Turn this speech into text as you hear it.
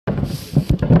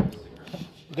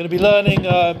We're going to be learning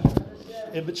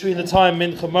in between the time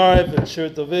Mincha Maariv and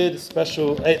Shirat David, a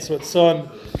special Eitzvat son.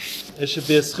 It should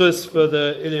be a schus for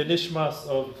the Ilya Nishmas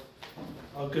of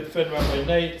our good friend Rabbi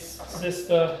Nate's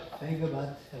sister,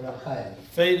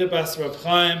 Feiga Bas Rav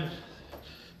Chaim.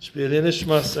 Should be Ilya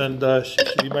Nishmas, and she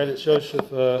should be made at Shosha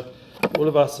for all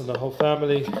of us and the whole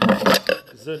family.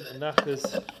 Zun and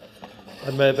Nachas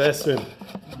and Me'ev Esrim.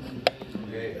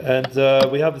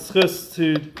 And we have the schus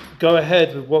to go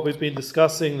ahead with what we've been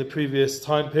discussing the previous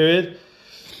time period.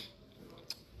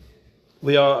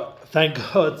 We are, thank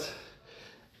God,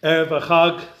 Erev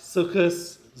HaChag,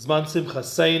 Sukkat, Zman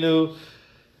Simchaseinu.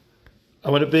 I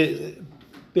want to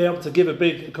be able to give a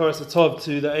big chorus of tov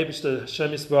to the Eibishter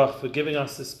Hashem Yisbarach for giving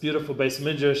us this beautiful Beis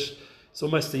Midrash. It's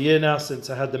almost a year now since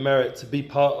I had the merit to be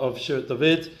part of Shirat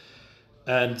David.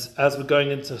 And as we're going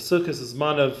into Sukkat, it's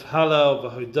Zman of Halal,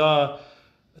 V'Hodah,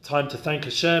 a time to thank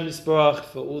Hashem Yisbarach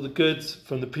for all the good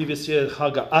from the previous year.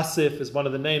 Chag Asif is one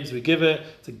of the names we give it,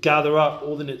 to gather up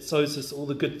all the nitzosis, all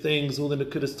the good things, all the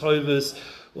nekudas tovas,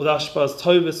 all the ashbaz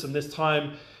tovas from this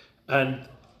time. And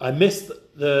I missed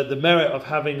the merit of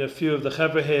having a few of the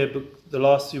chevra here the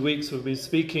last few weeks we've been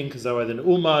speaking because they were either in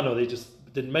Uman or they just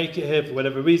didn't make it here for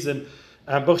whatever reason.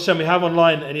 And Baruch Hashem, we have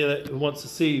online any who wants to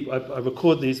see. I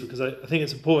record these because I think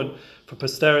it's important for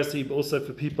posterity, but also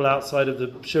for people outside of the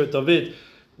Shirat David.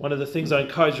 One of the things I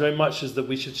encourage very much is that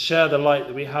we should share the light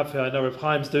that we have here. I know Rav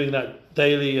Chaim's doing that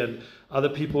daily and other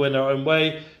people in their own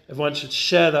way. Everyone should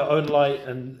share their own light,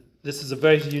 and this is a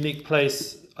very unique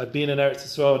place. I've been in Eretz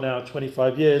Yisrael now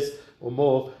 25 years or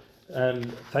more,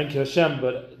 and thank you Hashem,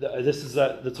 but this is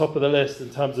at the top of the list in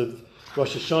terms of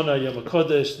Rosh Hashanah, Yom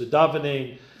HaKodesh, the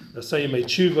davening, the Sayim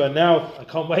Tshuva, and now I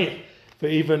can't wait for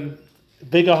even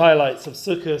bigger highlights of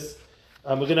Sukkot.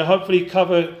 We're going to hopefully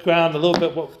cover ground a little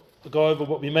bit, go over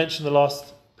what we mentioned the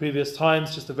last previous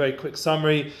times, just a very quick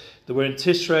summary, that we're in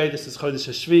Tishrei, this is Chodesh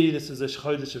HaShvi, this is a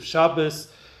Chodesh of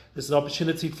Shabbos. This is an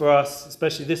opportunity for us,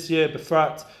 especially this year,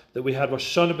 Efrat, that we had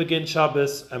Rosh Hashanah begin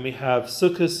Shabbos, and we have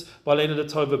Sukkot, Baleinu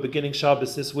L'Tova beginning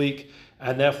Shabbos this week,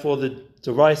 and therefore the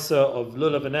Deraisa of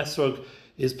Lulav and Esrog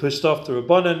is pushed off to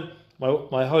Rabbanan.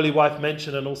 My holy wife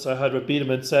mentioned, and also I heard Rabbi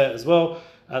Biederman say it as well.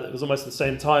 It was almost the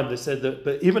same time. They said that,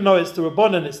 but even though it's the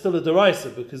Rabbanan, it's still a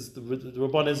Deraisa, because the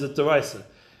Rabbanan is a Deraisa.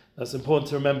 That's important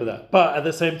to remember that. But at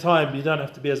the same time, you don't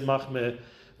have to be as machmir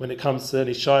when it comes to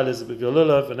any shilas with your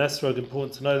lulav and esrog.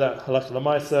 Important to know that halakha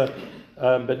lamaisa.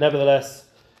 But nevertheless,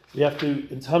 we have to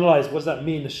internalize what does that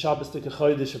mean. The Shabbos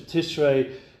Chodesh of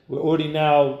Tishrei. We're already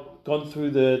now gone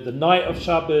through the night of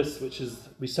Shabbos, which is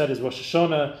we said is Rosh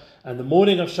Hashanah, and the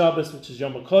morning of Shabbos, which is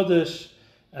Yom HaKodesh.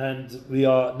 And we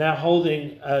are now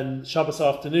holding Shabbos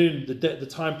afternoon, the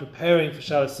time preparing for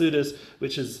Shalas Sudas,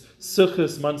 which is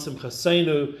Sukkot, Mansim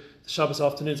Chaseinu. The Shabbos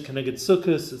afternoons Keneged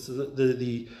Sukkot. It's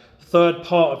the third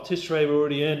part of Tishrei we're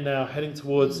already in now, heading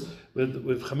towards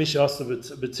with Chamish Asar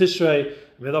B'Tishrei.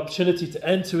 We have the opportunity to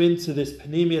enter into this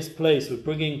panemius place. We're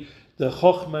bringing the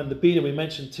Chochmah and the Bina. We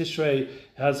mentioned Tishrei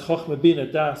has Chochmah, Bina,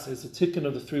 Das. It's a tikkun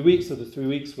of the 3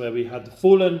 weeks, where we had the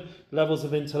fallen levels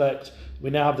of intellect. We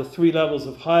now have the 3 levels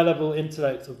of high level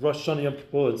intellect of Rosh Hashanah, Yom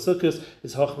Kippur, and Sukkot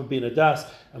is Chochmah, Bina, Das.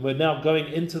 And we're now going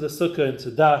into the Sukkah, into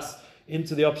Das,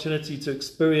 into the opportunity to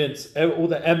experience all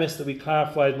the emes that we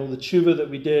clarified and all the tshuva that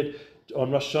we did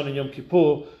on Rosh Hashanah and Yom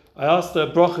Kippur. I asked a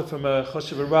bracha from a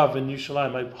Choshev Rav in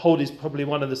Yerushalayim. I hold he's probably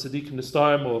one of the Tzaddikim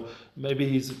Nestarim, or maybe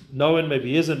he's known,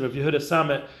 maybe he isn't. Rav Yehuda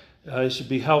Samet, he should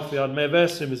be healthy. On Me'ev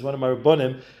Esrim, he's one of my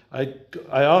Rabbonim. I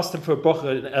asked him for a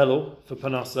bracha in Elul for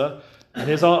Panasa, and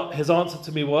his answer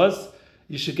to me was,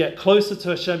 you should get closer to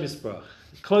Hashem Yisbarach.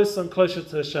 Closer and closer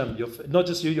to Hashem. Not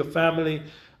just you, your family.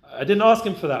 I didn't ask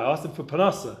him for that. I asked him for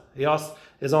Panasa.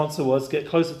 His answer was, get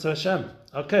closer to Hashem.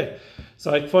 Okay.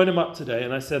 So I phoned him up today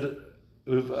and I said,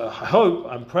 I hope,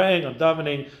 I'm praying, I'm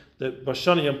davening that Rosh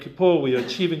Hashanah Yom Kippur we are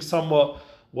achieving somewhat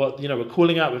what we're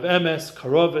calling out with MS,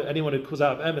 Karov, anyone who calls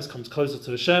out of MS comes closer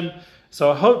to Hashem.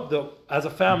 So I hope that as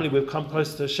a family we've come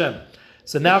closer to Hashem.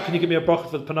 So now can you give me a bracha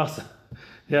for the Panasa?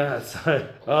 Yeah, so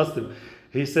I asked him.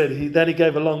 He said he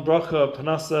gave a long bracha,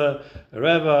 Panasa,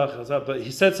 Revach, but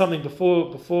he said something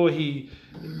before he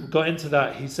got into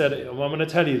that. He said, I'm going to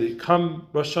tell you that come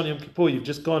Rosh Hashanah Yom Kippur, you've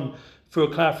just gone through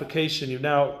a clarification, you've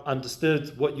now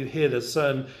understood what you hear. There's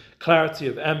certain clarity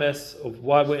of MS, of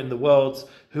why we're in the world,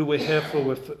 who we're here for.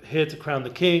 We're here to crown the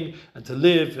King and to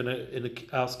live in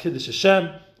a house Kiddush Hashem.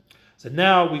 So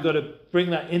now we've got to bring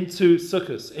that into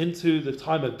Sukkot, into the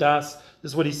time of Das.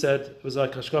 This is what he said. It was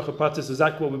like Hashgacha Pratis,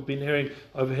 exactly what we've been hearing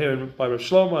over here by Rav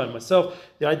Shlomo and myself.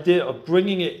 The idea of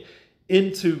bringing it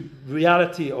into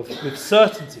reality with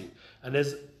certainty. And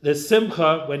there's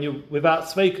simcha when you without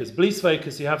sveikas. Bli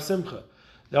sveikas, you have simcha.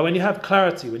 Now, when you have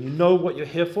clarity, when you know what you're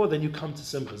here for, then you come to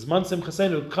Simcha. Zman Simcha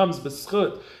Seinu comes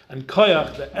b'schut and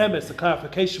koyach, the emes, the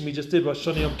clarification we just did, Rosh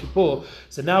Hashanah Yom Kippur.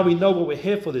 So now we know what we're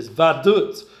here for. This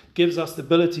vadut gives us the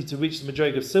ability to reach the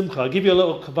madreg of Simcha. I'll give you a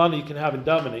little kavanah you can have in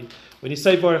davening. When you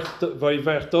say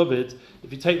Vorech David,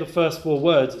 if you take the first 4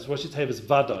 words, it's Rosh Hashanah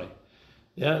Vadai.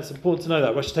 Yeah, it's important to know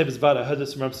that. Rosh Hashanah Vadai. I heard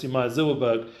this from Rabbi Simai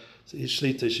Zilberberg. So his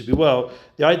Shlita should be well.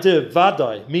 The idea of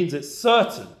Vadai means it's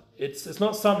certain. It's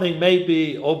not something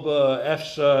maybe, oba,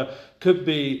 efsha, could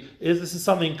be. This is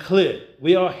something clear.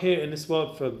 We are here in this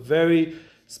world for a very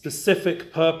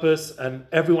specific purpose, and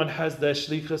everyone has their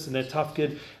shlichus and their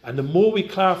tafkid. And the more we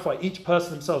clarify each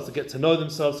person themselves to get to know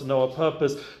themselves, to know our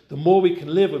purpose, the more we can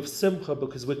live with simcha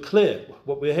because we're clear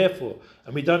what we're here for.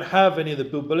 And we don't have any of the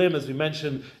bilbalim, as we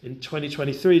mentioned in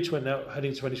 2023, now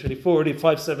heading 2024, already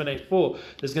 5784.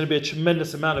 There's going to be a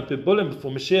tremendous amount of bilbalim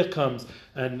before Mashiach comes.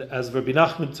 And as Rabbi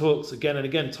Nachman talks again and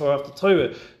again, Torah after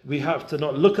Torah, we have to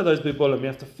not look at those bilbalim. We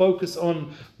have to focus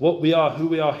on what we are, who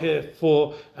we are here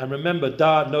for, and remember,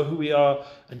 know who we are,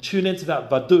 and tune into that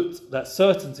vadut, that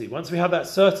certainty. Once we have that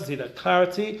certainty, that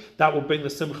clarity, that will bring the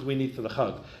simcha we need for the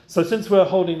Chag. So since we're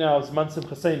holding now Zman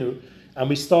Simcha Seinu, and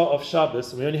we start off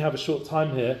Shabbos, and we only have a short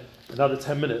time here, another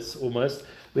 10 minutes almost,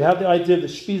 we have the idea of the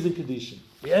Shpizin Kedushin.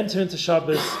 We enter into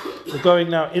Shabbos, we're going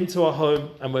now into our home,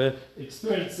 and we're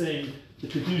experiencing the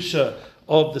Kedusha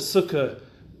of the Sukkah.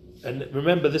 And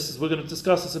remember, we're going to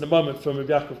discuss this in a moment from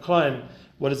Rabbi Yaakov Klein.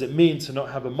 What does it mean to not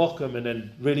have a mokum and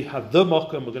then really have the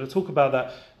mokum? We're going to talk about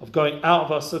that, of going out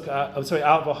of our sukkah,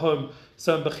 out of our home,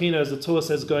 certain bechina, as the Torah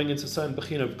says, going into certain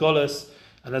bechina of Golos.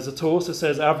 And as the Torah also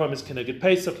says, Avram is Keneged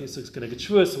Pesach, Yitzchak is Keneged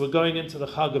Shavuos. So we're going into the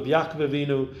Chag of Yaakov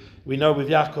Avinu. We know with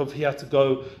Yaakov, he had to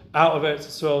go out of Eretz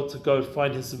Yisrael to go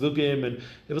find his Zevugim, and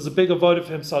it was a big avodah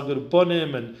for him, so I'll go to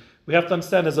Bonim. And we have to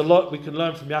understand there's a lot we can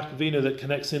learn from Yaakov Avinu that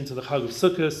connects into the Chag of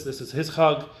Sukkot. This is his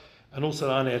Chag. And also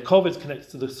the Anei Yaakov connects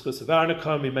to the Chus of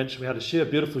Aranakom. We mentioned we had a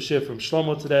beautiful shir from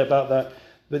Shlomo today about that.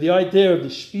 But the idea of the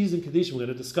Shpiz and Kedushin, we're going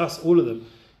to discuss all of them.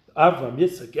 Avram,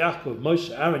 Yitzchak, Yaakov,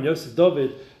 Moshe, Aaron, Yosef,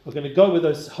 David. We're going to go with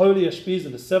those holy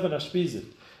Ashpizin, the 7 Ashpizin,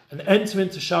 and enter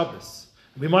into Shabbos.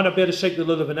 We might not be able to shake the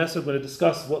Lulav and Esrog. We're going to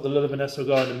discuss what the Lulav and Esrog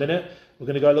are in a minute. We're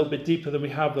going to go a little bit deeper than we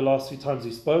have the last few times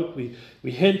we spoke. We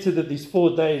hinted that these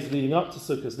 4 days leading up to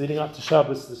Sukkot, leading up to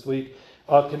Shabbos this week,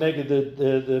 are connected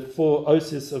the 4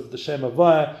 osis of the Shem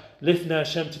Havaya. Lifnei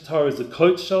Hashem Torah is the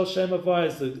coach shel Shem Havaya,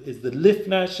 is the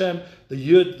Lifnei Hashem, the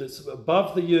Yud that's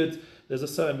above the Yud. There's a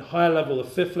certain higher level, the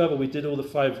 5th level. We did all the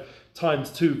 5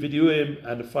 times 2 vidyuim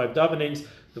and the 5 davenings,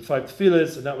 the 5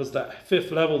 tefillahs, and that was that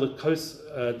 5th level, the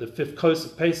 5th coast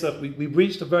of Pesach. We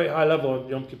reached a very high level on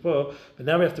Yom Kippur, but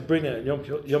now we have to bring it, Yom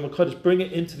HaKodesh, bring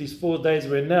it into these 4 days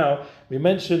we're in now. We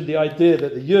mentioned the idea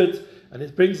that the Yud, and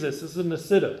it brings this isn't a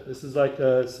siddur. This is like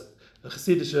a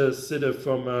Chassidish siddur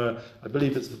from, I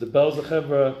believe it's with the Belz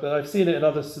Lechevra, but I've seen it in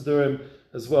other siddurim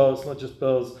as well. It's not just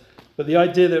Belz. But the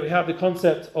idea that we have the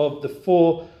concept of the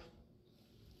 4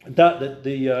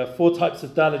 types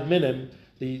of Daled Minim,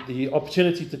 the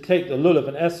opportunity to take the Lulav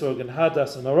and Esrog and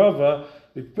Hadas and Arava,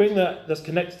 we bring that's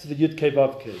connected to the Yud Kei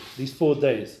Vav Kei, these 4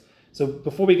 days. So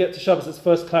before we get to Shabbos, let's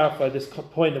first clarify this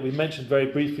point that we mentioned very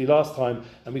briefly last time,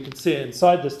 and we can see it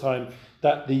inside this time,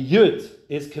 that the Yud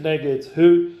is connected.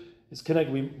 Who is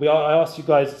connected? I asked you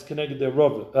guys, it's connected the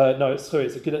Rav. It's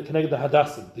connected the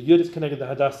Hadassim. The Yud is connected the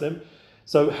Hadassim.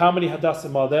 So how many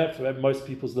Hadassim are there for most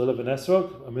people's Lulav and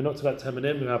Esrog? And we're not talking about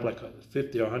Temanim, we have like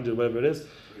 50 or 100, whatever it is.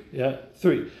 Yeah,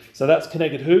 3. So that's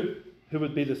connected who? Who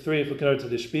would be the 3 if we go to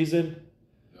the Shpizin?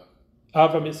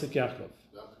 Avram, Yitzchak, Yaakov.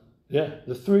 Yeah,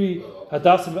 the 3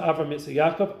 Hadassim of Avram, Yitzchak,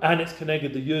 Yaakov, and it's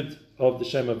connected the Yud of the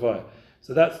Shem Havaya.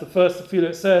 So that's the first tefillah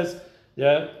it says.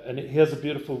 Yeah, and it's a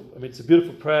beautiful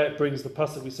prayer. It brings the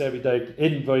pasuk we say every day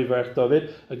in Vorech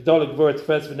David. Agdol Gvor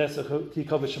Tefes V'Nesach Ki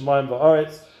Kol V'Shamayim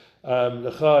V'Aretz.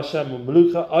 Lecha Hashem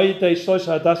U'Melucha. Ayidei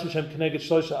Shlosha Hadassim Shem Keneged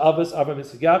Shlosha Avos Avram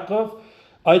Yitzchak Yaakov.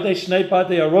 Ayidei Shnei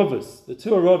Badei Arovas. The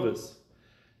 2 Arovas.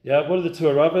 Yeah, what are the 2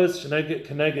 Aravas?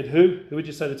 Keneged who? Who would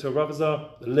you say the 2 Aravas are?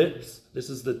 The lips. This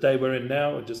is the day we're in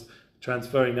now. We're just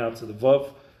transferring now to the Vav.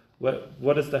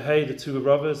 What is the Hey, the 2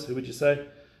 Aravas? Who would you say?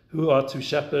 Who are 2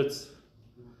 shepherds?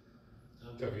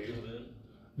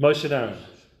 Moshe and Aaron.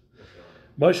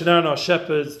 Moshe and Aaron are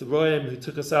shepherds, the Royim who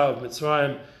took us out of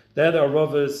Mitzrayim. They're the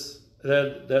Aravas.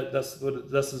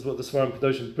 This is what the Svarim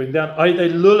Kedoshim bring down.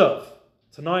 Aydei Lulav.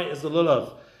 Tonight is the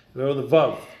Lulav. We're on the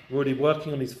Vav. We're already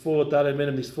working on these 4 Daled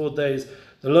Minim, these 4 days.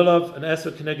 The Lulav and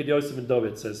Esrog Keneged Yosef and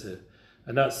David says here.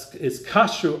 And that's is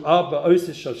Kashru Abba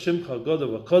Osis Shal Shimcha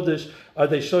Godo Kodesh. Are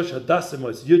they Shosh Hadasim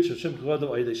Ois Yud Shal Shimcha Godo?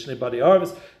 Are they Shnei Badi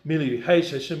Arvis Mili Hey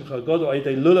Shal Shimcha Godo? Are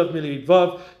they Lulav Mili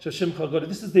Vav Shal Shimcha Godo?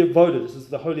 This is the avoda. This is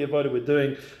the holy avoda we're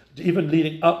doing, even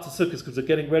leading up to Sukkot, because we're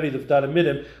getting ready the V'dad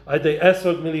Minim. Are they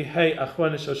Esrog Mili Hey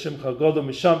Achwan Shal Shimcha Godo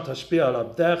Misham Tashpia Al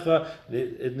Abdecha?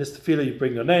 In this tefillah you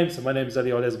bring your name. So my name is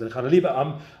Eli Olez Ben Chanaliba.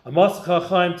 I'm Amascha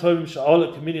Chaim Tovim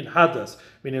Sha'ola Communion Hadas.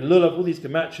 Meaning lulav, all these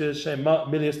gematrias, Shem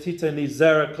Milius Titani,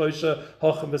 Zera, Kosher,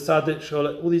 Hochem, Besadik,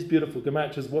 Shola, all these beautiful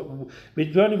gematrias. We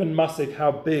don't even masik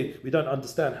how big, we don't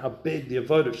understand how big the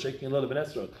avodah of shaking a lulav and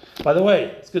esrog. By the way,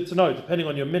 it's good to know, depending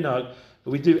on your minhag,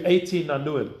 but we do 18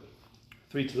 nanuim.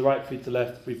 3 to the right, 3 to the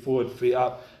left, 3 forward, 3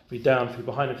 up, 3 down, 3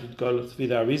 behind, if you go 3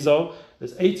 there, Arizal.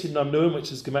 There's 18 nanuim,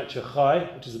 which is gematria chai,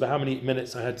 which is about how many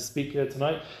minutes I had to speak here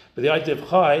tonight. But the idea of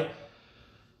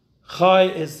Chai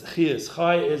is chiyas.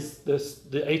 Chai is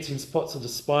the 18 spots of the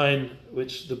spine,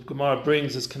 which the Gemara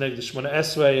brings as connected to Shemona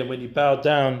Esrei, and when you bow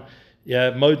down,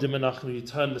 modim menachnu, you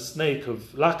turn the snake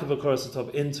of lack of a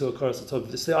korosatov into a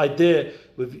korosatov. This is the idea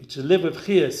to live with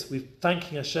chiyas. We're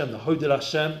thanking Hashem, the Hodil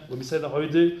Hashem. When we say the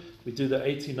Hodu, we do the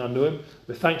 18 nanuim.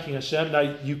 We're thanking Hashem. Now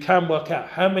you can work out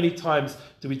how many times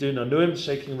do we do nanuim,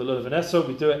 shaking the lulav and esrog.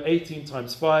 We do it 18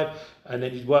 times 5. And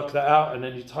then you work that out, and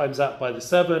then you times that by the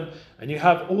 7, and you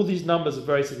have all these numbers are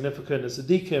very significant. As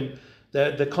Tzaddikim,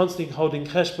 they're constantly holding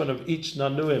cheshbon of each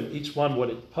nanuim, each one what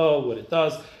it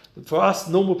does. But for us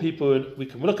normal people, we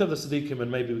can look at the Tzaddikim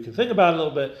and maybe we can think about it a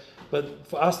little bit. But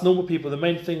for us normal people, the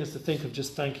main thing is to think of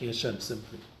just thanking Hashem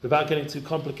simply, without getting too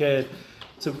complicated.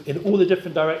 In all the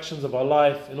different directions of our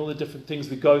life, in all the different things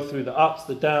we go through, the ups,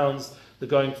 the downs, the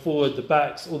going forward, the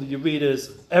backs, all the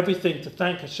Yeridas, everything to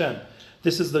thank Hashem.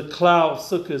 This is the cloud of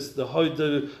Sukkot, the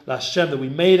Hodu Lashem, that we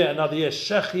made it another year.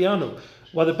 Shechianu.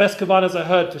 One of the best kavanas I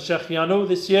heard for Shechianu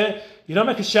this year, you don't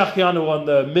make a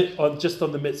Shechianu just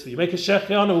on the mitzvah. You make a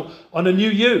Shechianu on a new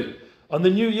you. On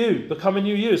the new you. Become a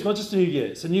new you. It's not just a new year,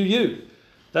 it's a new you.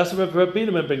 That's what Rabbi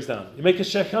Biederman brings down. You make a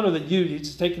Shechianu that you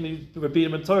just taking the Rabbi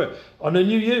Biederman Torah. On a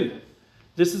new you.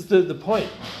 This is the point.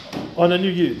 On a new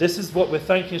you. This is what we're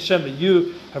thanking Hashem, that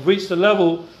you have reached a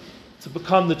level to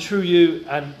become the true you,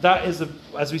 and that is,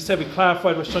 as we said, we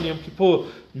clarified Rosh Hashanah Yom Kippur.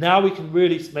 Now we can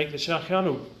really make the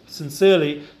Shechianu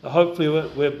sincerely, hopefully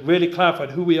we're really clarified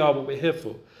who we are, what we're here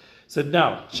for. So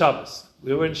now, Shabbos.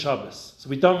 We were in Shabbos. So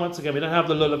we don't have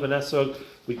the lulav and esrog.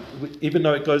 Even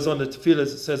though it goes on the tefillah,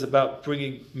 it says about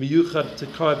bringing miyuchad to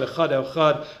kar bechad el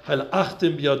chad, hal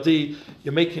achtim biyadi.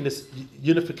 You're making this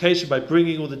unification by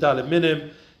bringing all the dalet minim.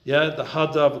 The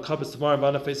Hada, V'kabas tomorrow,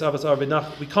 Manafes, Avas,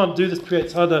 Arvinach. We can't do this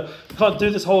Kriyat Hada, we can't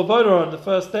do this whole avodah on the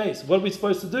first day. So what are we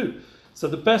supposed to do? So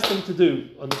the best thing to do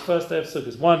on the first day of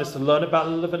Sukkot, one is to learn about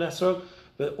Lulav and Esrog,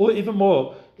 but even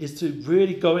more is to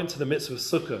really go into the mitzvah of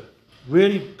Sukkah.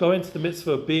 Really go into the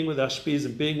mitzvah of being with Ashpiz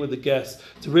and being with the guests,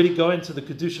 to really go into the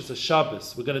Kedushas of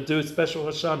Shabbos. We're going to do a special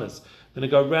Hashanahs. We're going to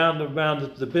go round and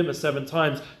round the Bimah 7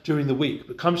 times during the week.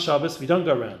 But come Shabbos, we don't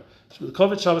go round. So the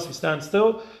Kovet Shabbos, we stand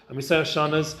still and we say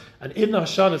Hashanahs. And in the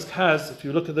Hashanahs has, if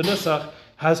you look at the Nusach,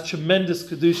 has tremendous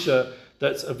Kedusha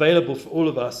that's available for all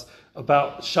of us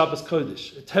about Shabbos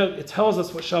Kodesh. It tells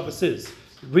us what Shabbos is.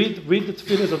 Read the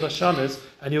tefillahs of Hashanahs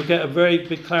and you'll get a very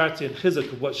big clarity and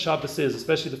chizuk of what Shabbos is,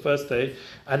 especially the first day.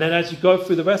 And then as you go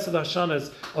through the rest of the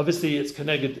Hashanahs, obviously it's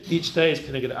connected, each day is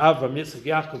connected to Avram, Yitzchak,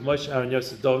 Yaakov, Moshe, Aaron,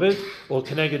 Yosef, David, or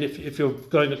connected if you're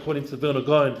going according to the Vilna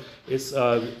Gaon, it's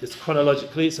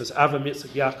chronologically, so it's Avram, Yitzchak,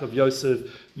 Yaakov, Yosef,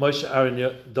 Moshe,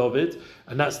 Aaron, David,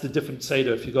 and that's the different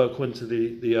Seder if you go according to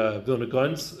the Vilna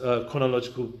Gaon's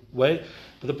chronological way.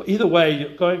 But either way,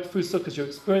 you're going through Sukkot, you're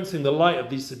experiencing the light of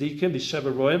these Tzaddikim, these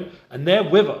Sheva Roim, and they're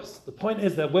with us. The point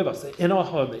is they're with us. They're in our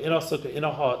home, they're in our Sukkot, in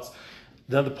our hearts.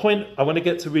 Now the point, I want to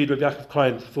get to read Rabbi Yaakov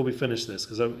Klein before we finish this,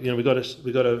 because we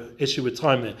got an issue with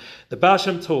time here. The Baal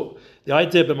Shem taught the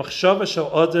idea, b'machshava shel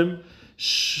adam,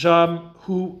 sham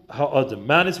hu ha'adam.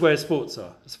 Man is where his thoughts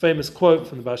are. It's a famous quote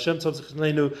from the Baal Shem Tov.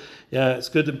 It's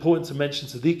good, important to mention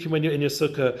tzaddikim when you're in your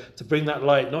sukkah, to bring that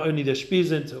light, not only the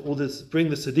shpizin, to all this, bring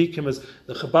the tzaddikim as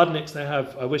the Chabadniks they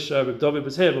have. I wish Reb David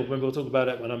was here, but maybe we'll talk about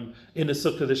it when I'm in the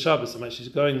sukkah this Shabbos. I'm actually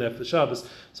going there for the Shabbos,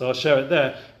 so I'll share it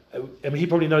there. I mean, he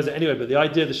probably knows it anyway, but the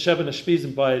idea of the Sheva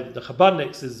Nashpizim by the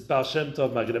Chabadniks is Baal Shem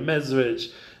Tov, Maggid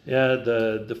Mezrich,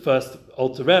 the first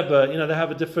Alter Rebbe. You know, they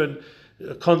have a different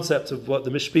concept of what the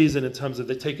Mishpizin in terms of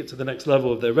they take it to the next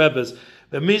level of their Rebbes.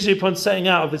 But immediately upon setting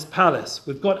out of his palace,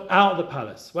 we've got out of the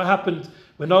palace. What happened?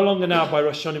 We're no longer now by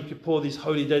Rosh Hashanah Kippur, these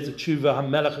holy days of Tshuva,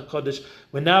 HaMelech HaKodesh.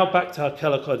 We're now back to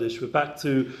Hakel HaKodesh. We're back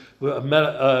to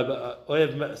Oyev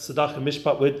Sadach and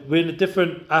Mishpat. We're in a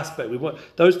different aspect.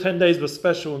 Those 10 days were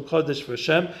special and Kodesh for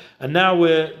Hashem. And now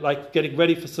we're like getting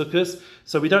ready for Sukkot.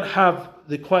 So we don't have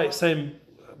the quite same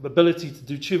ability to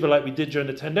do tshuva like we did during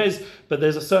the 10 days, but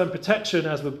there's a certain protection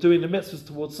as we're doing the mitzvahs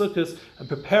towards Sukkot and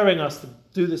preparing us to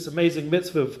do this amazing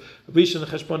mitzvah of Rishon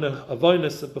Cheshbon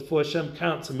Avonos that before Hashem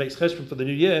counts and makes Cheshbon for the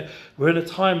new year. We're in a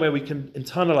time where we can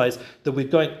internalize that we're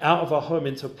going out of our home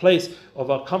into a place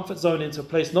of our comfort zone, into a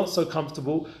place not so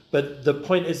comfortable, but the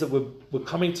point is that we're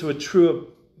coming to a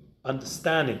true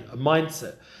understanding, a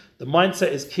mindset. The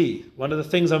mindset is key. One of the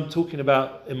things I'm talking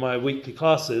about in my weekly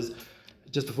classes,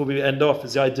 just before we end off,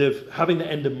 is the idea of having the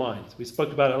end in mind. We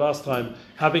spoke about it last time,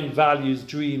 having values,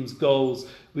 dreams, goals.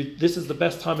 This is the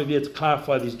best time of year to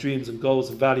clarify these dreams and goals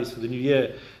and values for the new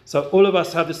year. So all of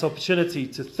us have this opportunity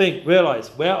to think, realize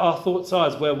where our thoughts are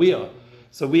is where we are.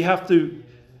 So we have to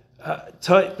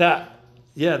take that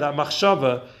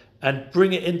machshava and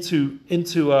bring it into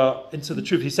the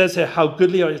truth. He says here, how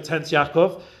goodly are your tents,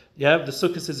 Yaakov. Yeah, the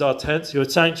Sukkot is our tent, your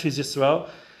sanctuaries, Yisrael.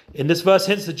 In this verse,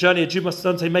 hence the journey a Jew must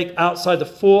make outside the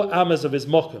 4 amas of his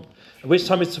mokum, at which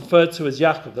time it's referred to as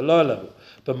Yaakov, the lower level.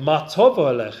 But Matovo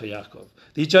Alecha Yaakov.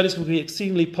 These journeys can be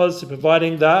exceedingly positive,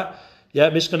 providing that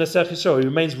Mishkan Asech Yisrael, he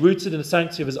remains rooted in the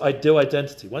sanctity of his ideal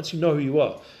identity. Once you know who you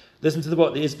are, listen to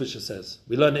what the Izbisher says.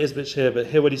 We learn the Izbish here, but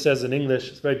hear what he says in English.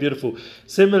 It's very beautiful.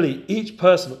 Similarly, each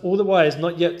person, all the while is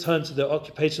not yet turned to the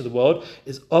occupation of the world,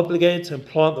 is obligated to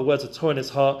implant the words of Torah in his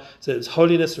heart, so that his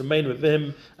holiness remain with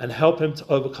him and help him to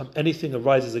overcome anything that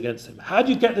arises against him. How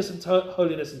do you get this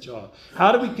holiness into your heart?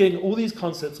 How do we gain all these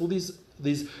concepts, all these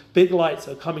big lights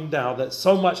that are coming down, that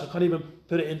so much, I can't even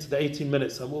put it into the 18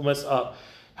 minutes, I'm almost up.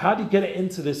 How do you get it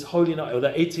into this holy night, or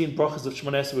the 18 brachas of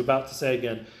Shemona Esrei we're about to say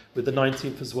again, with the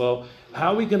 19th as well?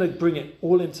 How are we going to bring it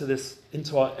all into this,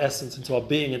 into our essence, into our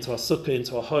being, into our sukkah,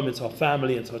 into our home, into our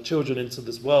family, into our children, into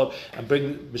this world, and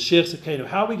bring Mashiach Tzidkeinu?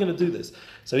 How are we going to do this?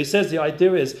 So he says the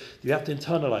idea is you have to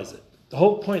internalize it. The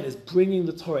whole point is bringing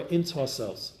the Torah into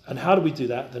ourselves. And how do we do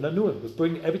that? The Nanuim.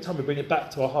 Every time we bring it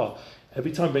back to our heart.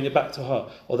 Every time bring it back to her,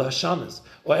 or the Hashanas,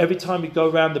 or every time we go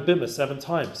around the Bimah 7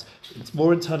 times. It's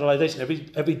more internalization.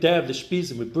 Every day of the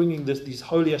Shpizim, we're bringing these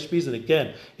holy Shpizim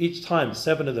again, each time,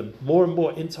 7 of them, more and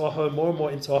more into our home, more and more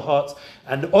into our hearts.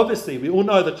 And obviously, we all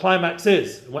know the climax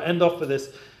is, and we'll end off with this,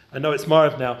 I know it's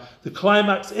Marav now, the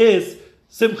climax is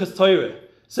Simchas Torah.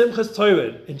 Simchas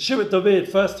Torah, in Shirat David,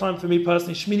 first time for me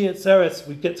personally, Shmini Atzeres,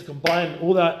 we get to combine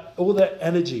all that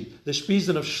energy, the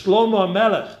Shpizim of Shlomo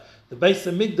HaMelech, the base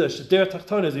of Migdash, the Dira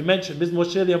Tachtona, as we mentioned, Mizmor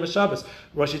Shir Yom HaShabbos,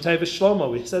 Rosh Tevis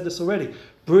Shlomo, we said this already,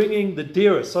 bringing the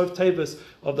Dira, Sof Tevis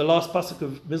of the last pasuk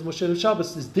of Mizmor Shir Yom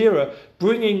HaShabbos, is Dira,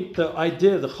 bringing the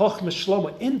idea, the Chochmah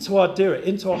Shlomo, into our Dira,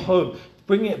 into our home,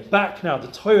 bringing it back now, the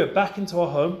Torah back into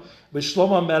our home, with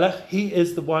Shlomo HaMelech. He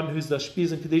is the one who's the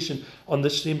Shpiz and Kedushin on the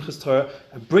Simchas Torah,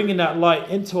 and bringing that light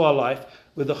into our life,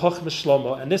 with the Chochmah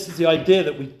Shlomo. And this is the idea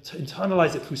that we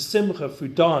internalize it through Simcha, through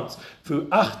dance, through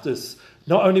Achdus.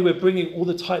 Not only we're bringing all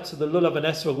the types of the Lulav and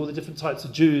Esrog, all the different types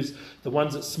of Jews, the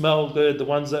ones that smell good, the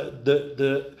ones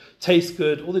that taste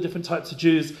good, all the different types of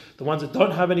Jews, the ones that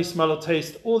don't have any smell or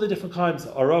taste, all the different kinds,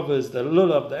 the Aravas, the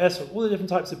Lulav, the Esrog, all the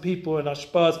different types of people and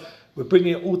Ashbaz. We're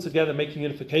bringing it all together, making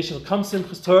unification. When it comes to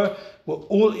Simchas Torah, we're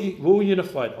all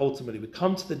unified ultimately. We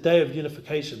come to the day of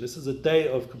unification. This is a day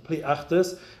of complete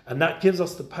Achdus, and that gives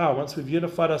us the power. Once we've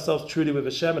unified ourselves truly with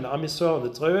Hashem and Am Yisrael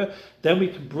and the Torah, then we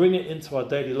can bring it into our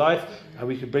daily life, and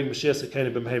we can bring Mashiach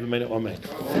Tzidkeinu b'meiv b'meinu. Amen.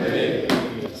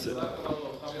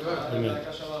 Amen.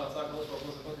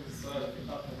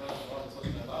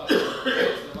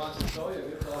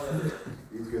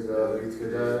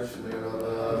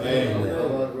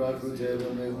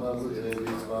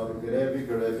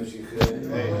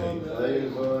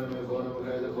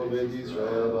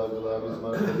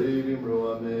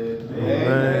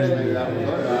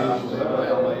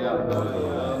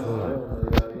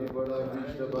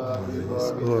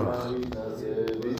 Amen.